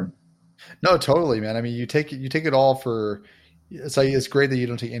that regard. No, totally, man. I mean, you take it all for, it's great that you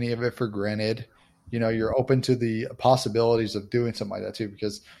don't take any of it for granted. You're open to the possibilities of doing something like that too,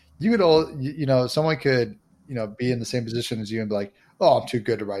 because you could all, someone could, be in the same position as you and be like, oh, I'm too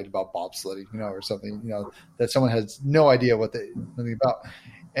good to write about bobsledding, or something, that someone has no idea nothing about.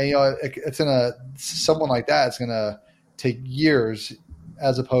 And, it's someone like that, it's going to take years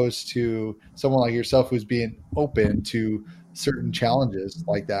as opposed to someone like yourself who's being open to certain challenges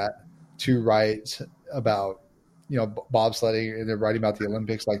like that to write about, bobsledding and they're writing about the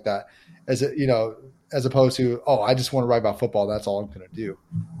Olympics like that as opposed to, oh, I just want to write about football. That's all I'm going to do.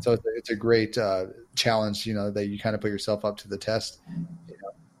 So it's a great challenge, that you kind of put yourself up to the test,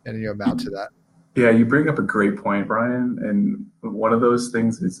 and you amount to that. Yeah, you bring up a great point, Brian. And one of those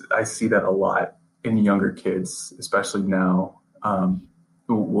things is I see that a lot in younger kids, especially now,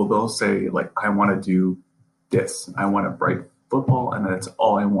 they'll say like, I want to do this. I want to write football, and that's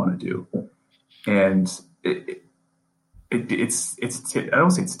all I want to do. And it's I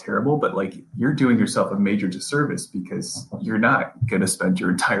don't say it's terrible, but like you're doing yourself a major disservice because you're not going to spend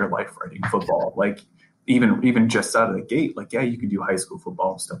your entire life writing football. Like even just out of the gate, like, yeah, you can do high school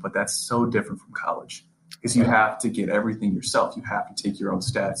football and stuff, but that's so different from college because you have to get everything yourself. You have to take your own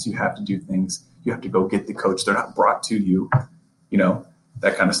stats. You have to do things. You have to go get the coach. They're not brought to you,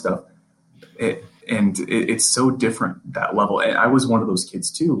 that kind of stuff. It's so different, that level. And I was one of those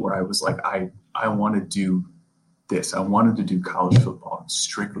kids too, where I was like, I want to do this. I wanted to do college football,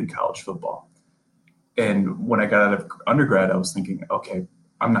 strictly college football. And when I got out of undergrad, I was thinking, okay,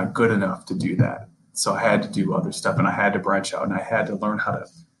 I'm not good enough to do that. So I had to do other stuff and I had to branch out and I had to learn how to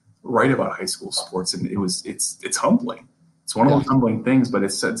write about high school sports. And it's humbling. It's one of those humbling things, but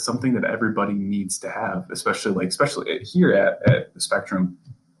it's something that everybody needs to have, especially here at the Spectrum.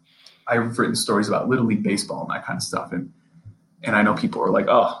 I've written stories about Little League baseball and that kind of stuff. And I know people are like,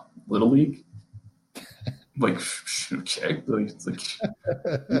 oh, Little League? Like, okay. It's like,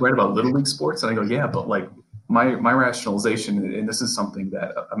 you write about Little League sports? And I go, yeah, but like my rationalization, and this is something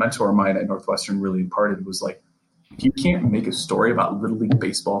that a mentor of mine at Northwestern really imparted, was like, if you can't make a story about Little League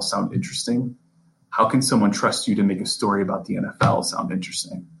baseball sound interesting, how can someone trust you to make a story about the NFL sound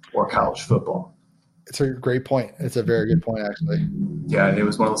interesting or college football? It's a great point. It's a very good point, actually. Yeah, it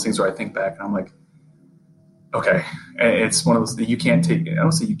was one of those things where I think back and I'm like, okay. And it's one of those that you can't take. I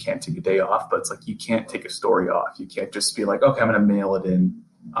don't say you can't take a day off, but it's like you can't take a story off. You can't just be like, okay, I'm going to mail it in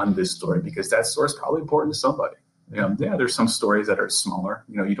on this story because that story is probably important to somebody. Yeah, there's some stories that are smaller.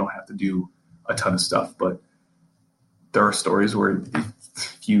 You don't have to do a ton of stuff, but there are stories where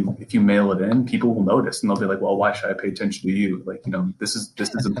if you mail it in, people will notice and they'll be like, well, why should I pay attention to you? Like, this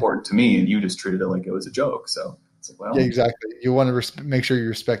is important to me, and you just treated it like it was a joke. So it's like, well, yeah, exactly. You want to make sure you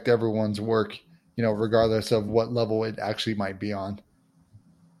respect everyone's work, regardless of what level it actually might be on.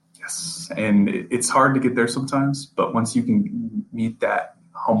 Yes. And it's hard to get there sometimes, but once you can meet that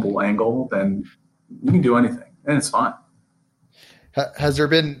humble angle, then you can do anything and it's fine. Has there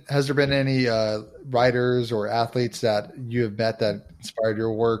been any writers or athletes that you have met that inspired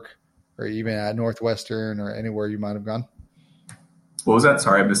your work, or even at Northwestern or anywhere you might have gone? What was that?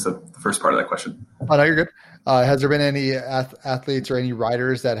 Sorry, I missed the first part of that question. Oh, no, you're good. Has there been any athletes or any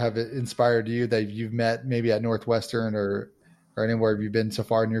writers that have inspired you that you've met maybe at Northwestern or anywhere you've been so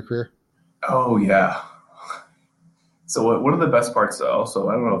far in your career? Oh, yeah. So one of the best parts also,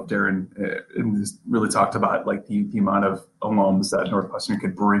 I don't know if Darren really talked about like the amount of alums that Northwestern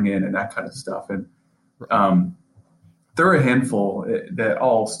could bring in and that kind of stuff. And there are a handful that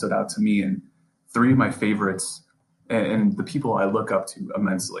all stood out to me. And three of my favorites and the people I look up to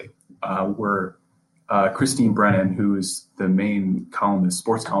immensely were Christine Brennan, who is the main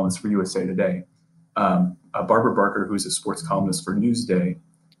sports columnist for USA Today, Barbara Barker, who's a sports columnist for Newsday,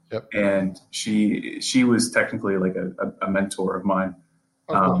 Yep. And she was technically like a mentor of mine.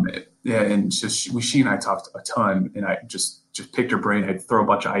 Oh, cool. Yeah, and she and I talked a ton, and I just picked her brain. I'd throw a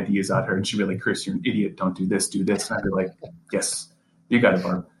bunch of ideas at her, and she'd be like, "Chris, you're an idiot. Don't do this, do this." And I'd be like, "Yes, you got it,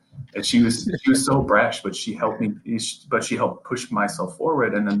 Barb." And she was so brash, but she helped me. But she helped push myself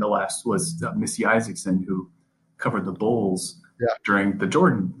forward. And then the last was Missy Isaacson, who covered the Bulls during the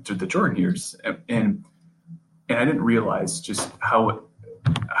Jordan years, and I didn't realize just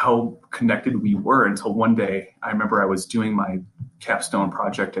how connected we were until one day. I remember I was doing my capstone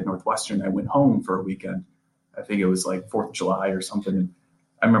project at Northwestern. I went home for a weekend. I think it was like 4th of July or something. And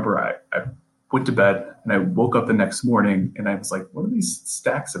I remember I went to bed and I woke up the next morning and I was like, what are these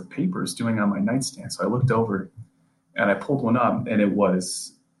stacks of papers doing on my nightstand? So I looked over and I pulled one up, and it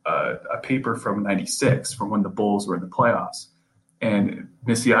was a paper from '96 from when the Bulls were in the playoffs. And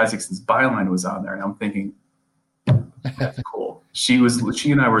Missy Isaacson's byline was on there. And I'm thinking, that's cool. She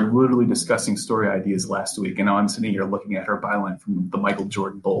and I were literally discussing story ideas last week, and now I'm sitting here looking at her byline from the Michael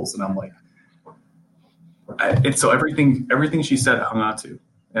Jordan Bulls, and I'm like, and so everything she said I hung on to,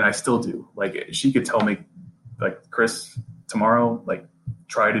 and I still do. Like, she could tell me, like, Chris, tomorrow, like,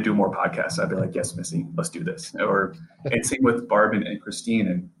 try to do more podcasts. I'd be like, yes, Missy, let's do this. And same with Barb and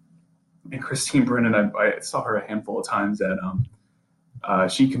Christine and Christine Brennan. I saw her a handful of times at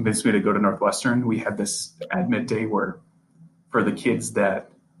she convinced me to go to Northwestern. We had this admit day where, for the kids that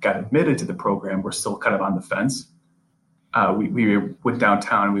got admitted to the program, we're still kind of on the fence. We went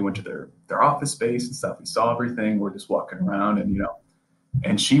downtown and we went to their office space and stuff. We saw everything. We're just walking around,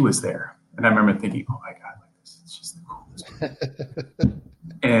 and she was there. And I remember thinking, oh my God, like, this is just the coolest.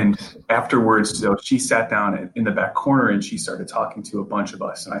 And afterwards, she sat down in the back corner and she started talking to a bunch of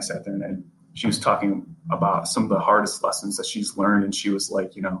us. And I sat there and she was talking about some of the hardest lessons that she's learned. And she was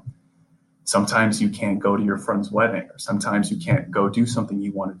like, sometimes you can't go to your friend's wedding, or sometimes you can't go do something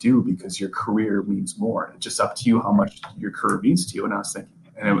you want to do because your career means more. It's just up to you how much your career means to you. And I was thinking,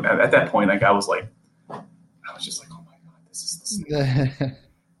 and at that point, like, I was just like, oh my God, this is this.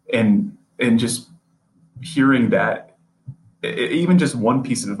 and just hearing that, even just one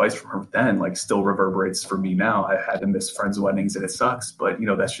piece of advice from her then, like, still reverberates for me now. I had to miss friends' weddings and it sucks, but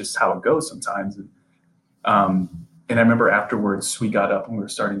that's just how it goes sometimes. And I remember afterwards we got up and we were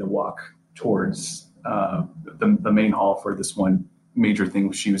starting to walk towards the main hall for this one major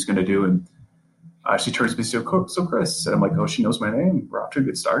thing she was going to do. And she turns to me and says, so Chris, and I'm like, oh, she knows my name. We're off to a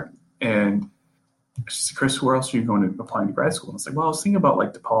good start. And she said, Chris, where else are you going to apply to grad school? And I was like, well, I was thinking about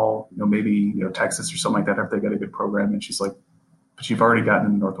like DePaul, maybe, Texas or something like that, if they got a good program. And she's like, but you've already gotten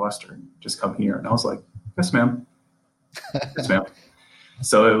into Northwestern. Just come here. And I was like, yes, ma'am. Yes, ma'am.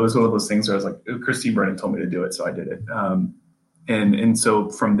 So it was one of those things where I was like, Christine Brennan told me to do it, so I did it. And so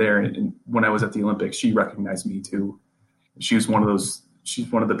from there, and when I was at the Olympics, she recognized me too. She's one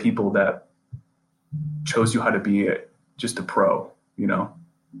of the people that shows you how to be just a pro,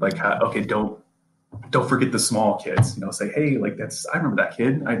 like, okay, don't forget the small kids, say, hey, like, I remember that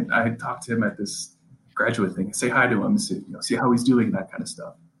kid. I talked to him at this graduate thing. Say hi to him, see how he's doing, that kind of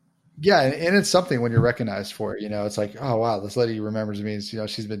stuff. Yeah, and it's something when you're recognized for it. It's like, oh wow, this lady remembers me.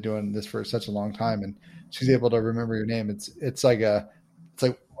 She's been doing this for such a long time, and she's able to remember your name. It's like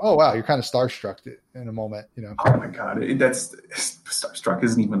oh wow, you're kind of starstruck in a moment. Oh my God, that's starstruck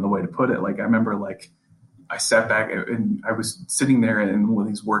isn't even the way to put it. Like, I remember, like, I sat back and I was sitting there in one of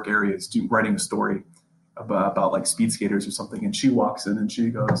these work areas writing a story about like speed skaters or something, and she walks in and she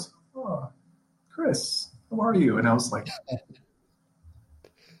goes, "Oh, Chris, how are you?" And I was like.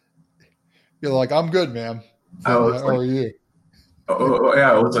 You're like, I'm good, ma'am. How are you? Oh,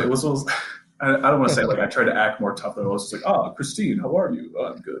 yeah. It was I don't want to say like I tried to act more tough than I was just like, oh, Christine, how are you? Oh,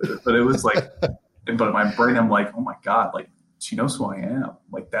 I'm good. But it was like, but in my brain, I'm like, oh my God, like, she knows who I am.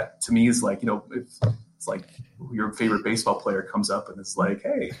 Like, that to me is like, it's like your favorite baseball player comes up and it's like,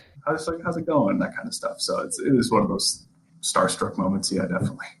 hey, how's it going? That kind of stuff. So it is one of those starstruck moments. Yeah,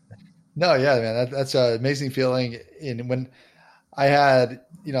 definitely. No, yeah, man, that's an amazing feeling. And when I had,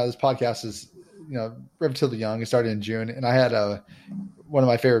 this podcast is, relatively young. It started in June, and I had one of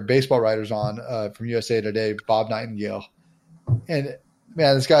my favorite baseball writers on from USA Today, Bob Nightingale. And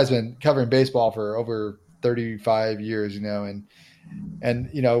man, this guy's been covering baseball for over 35 years, and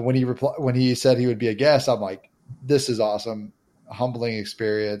when he said he would be a guest, I'm like, this is awesome, a humbling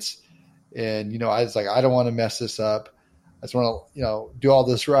experience. And I was like, I don't want to mess this up. I just want to do all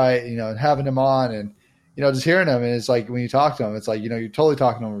this right, and having him on and just hearing him, and it's like when you talk to him, it's like you're totally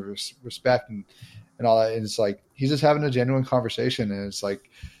talking to him with respect and all that, and it's like he's just having a genuine conversation, and it's like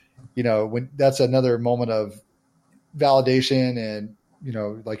when that's another moment of validation, and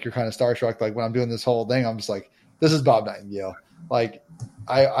like you're kind of starstruck. Like when I'm doing this whole thing, I'm just like, this is Bob Nightingale. like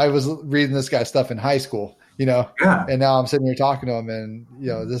I was reading this guy's stuff in high school, Yeah. and now I'm sitting here talking to him, and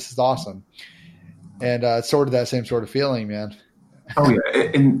this is awesome. And it's sort of that same sort of feeling, man. Oh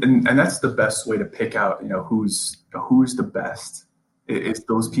yeah, and that's the best way to pick out, who's the best. It's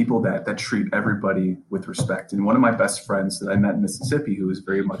those people that treat everybody with respect. And one of my best friends that I met in Mississippi, who is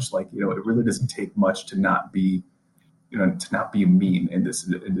very much like, it really doesn't take much to not be, to not be mean in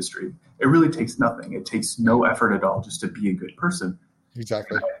this industry. It really takes nothing. It takes no effort at all just to be a good person.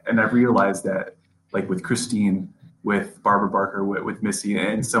 Exactly. And I realized that, like with Christine, with Barbara Barker, with Missy,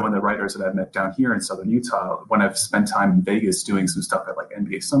 and some of the writers that I've met down here in Southern Utah, when I've spent time in Vegas doing some stuff at like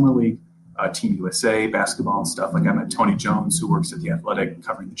NBA Summer League, Team USA, basketball and stuff. Like I met Tony Jones, who works at The Athletic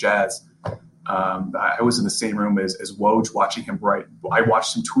covering the Jazz. I was in the same room as Woj, watching him write. I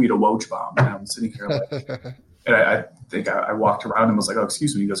watched him tweet a Woj bomb, and I'm sitting here like, and I think I walked around and was like, "Oh,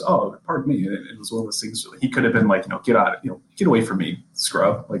 excuse me." He goes, "Oh, pardon me." And it was one of those things. He could have been like, get away from me,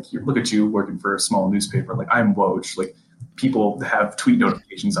 scrub. Like, look at you working for a small newspaper. Like, I'm Woj. Like, people have tweet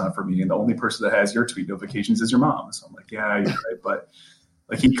notifications on for me, and the only person that has your tweet notifications is your mom. So I'm like, yeah, you're right, but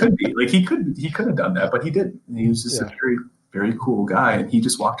like he could have done that, but he didn't. And he was just a very, very cool guy, and he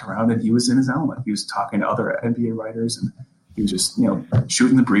just walked around and he was in his element. He was talking to other NBA writers, and he was just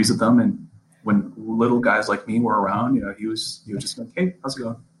shooting the breeze with them. And when little guys like me were around, he was just like, "Hey, how's it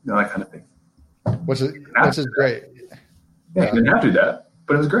going?" That kind of thing. Which is great. Yeah, you didn't have to do that,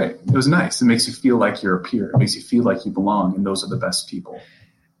 but it was great. It was nice. It makes you feel like you're a peer. It makes you feel like you belong, and those are the best people.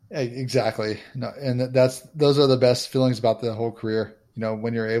 Exactly. No, and those are the best feelings about the whole career.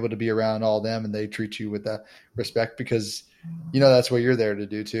 When you're able to be around all them and they treat you with that respect, because that's what you're there to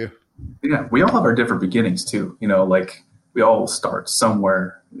do too. Yeah, we all have our different beginnings too. Like we all start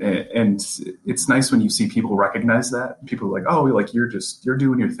somewhere, and it's nice when you see people recognize that. People are like, "Oh, like you're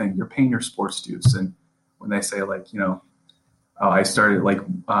doing your thing. You're paying your sports dues." And when they say like, I started like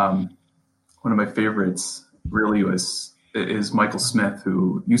one of my favorites really is Michael Smith,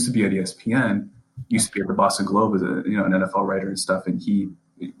 who used to be at ESPN, used to be at the Boston Globe as an NFL writer and stuff, and he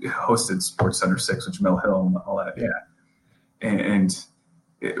hosted Sports Center 6 with Jamel Hill and all that. Yeah, and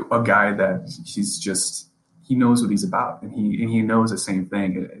a guy that he knows what he's about, and he knows the same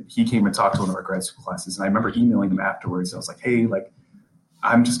thing. He came and talked to one of our grad school classes, and I remember emailing him afterwards. I was like, "Hey, like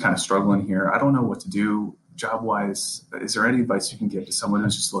I'm just kind of struggling here. I don't know what to do job wise. Is there any advice you can give to someone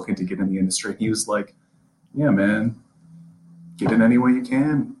who's just looking to get in the industry?" He was like, "Yeah, man, get in any way you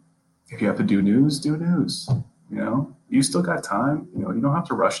can. If you have to do news, do news. You still got time. You don't have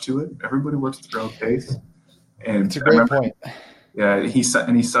to rush to it. Everybody works at their own pace." And it's a great point. Yeah, he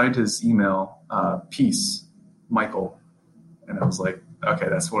signed his email, "Peace, Michael," and I was like, okay,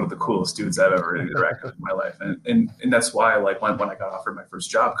 that's one of the coolest dudes I've ever interacted with in my life. And that's why, like, when I got offered my first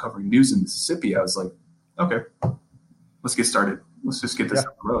job covering news in Mississippi, I was like, okay, let's get started. Let's just get this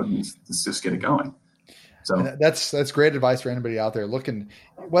on the road and let's just get it going. So and that's great advice for anybody out there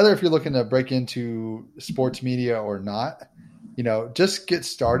whether if you're looking to break into sports media or not, just get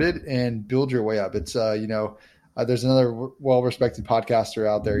started and build your way up. It's, there's another well-respected podcaster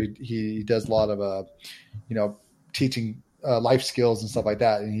out there. He does a lot of, teaching life skills and stuff like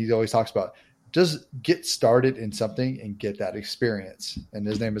that. And he always talks about just get started in something and get that experience. And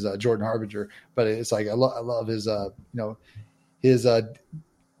his name is Jordan Harbinger, but it's like, I love his, his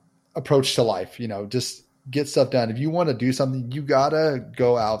approach to life, just get stuff done. If you want to do something, you gotta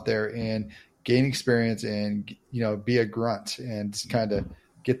go out there and gain experience and, be a grunt and just kind of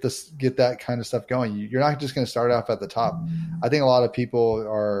get that kind of stuff going. You're not just going to start off at the top. I think a lot of people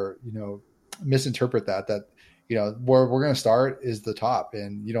are, misinterpret that where we're going to start is the top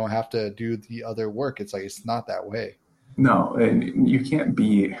and you don't have to do the other work. It's like, it's not that way. No, and you can't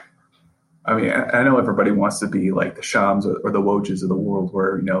be, I mean, I know everybody wants to be like the Shams or the Wojs of the world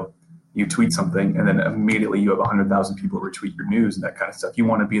where, you tweet something and then immediately you have 100,000 people retweet your news and that kind of stuff. You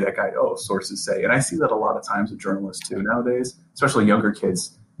want to be that guy, sources say. And I see that a lot of times with journalists too nowadays, especially younger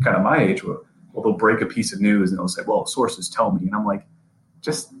kids kind of my age, they'll break a piece of news and they'll say, well, sources tell me. And I'm like,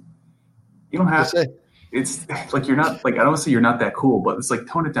 you don't have to. It's like, you're not like, I don't say you're not that cool, but it's like,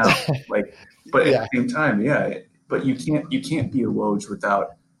 tone it down. Like, but at the same time, but you can't be a Woj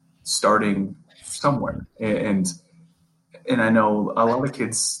without starting somewhere. And I know a lot of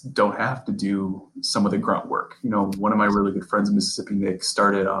kids don't have to do some of the grunt work. One of my really good friends in Mississippi, Nick,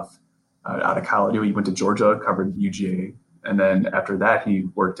 started off out of college. He went to Georgia, covered UGA. And then after that, he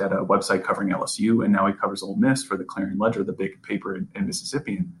worked at a website covering LSU. And now he covers Ole Miss for the Clarion Ledger, the big paper in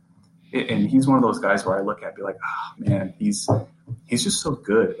Mississippi. And he's one of those guys where I look at and be like, oh, man, he's just so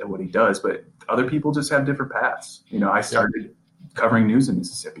good at what he does. But other people just have different paths. I started covering news in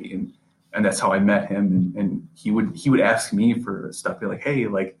Mississippi. And And that's how I met him. And he would ask me for stuff, be like, hey,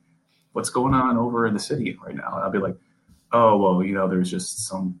 like, what's going on over in the city right now? And I'll be like, oh, well, you know, there's just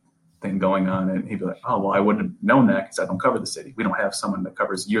something going on. And he'd be like, oh, well, I wouldn't have known that because I don't cover the city. We don't have someone that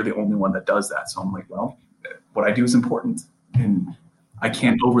covers, you're the only one that does that. So I'm like, well, what I do is important. And I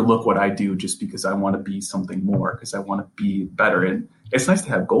can't overlook what I do just because I want to be something more, because I want to be better. And it's nice to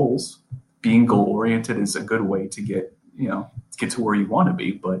have goals. Being goal oriented is a good way to get to where you want to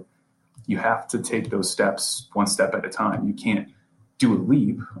be, but you have to take those steps one step at a time. You can't do a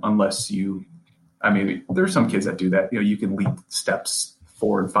leap unless there's some kids that do that. You know, you can leap steps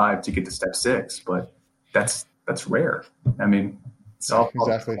 4 and 5 to get to step 6, but that's rare. I mean, it's all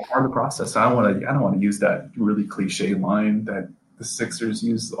exactly part of the process. I don't want to use that really cliche line that the Sixers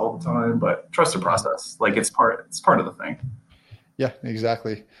use all the time, but trust the process. Like it's part of the thing. Yeah,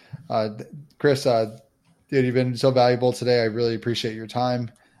 exactly. Chris, dude, you've been so valuable today. I really appreciate your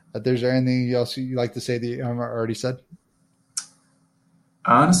time. Is there anything else you'd like to say that you haven't already said?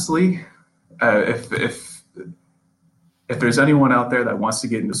 Honestly, if there's anyone out there that wants to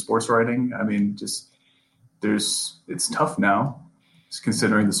get into sports writing, I mean, it's tough now, just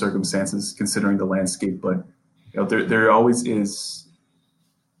considering the circumstances, considering the landscape, but you know, there always is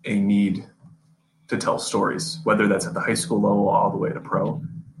a need to tell stories, whether that's at the high school level all the way to pro.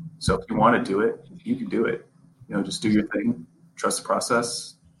 So if you want to do it, you can do it. You know, just do your thing, trust the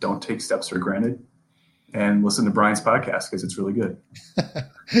process, don't take steps for granted, and listen to Brian's podcast because it's really good.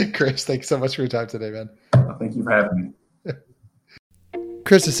 Chris, thanks so much for your time today, man. Thank you for having me.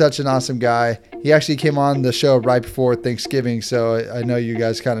 Chris is such an awesome guy. He actually came on the show right before Thanksgiving, so I know you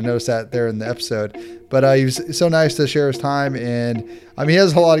guys kind of noticed that there in the episode. But he was so nice to share his time, and I mean, he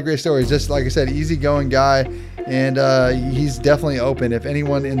has a lot of great stories. Just like I said, easygoing guy, and he's definitely open. If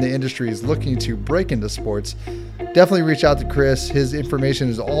anyone in the industry is looking to break into sports, definitely reach out to Chris. His information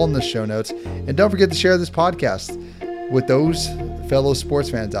is all in the show notes, and don't forget to share this podcast with those fellow sports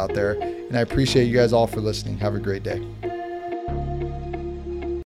fans out there. And I appreciate you guys all for listening. Have a great day.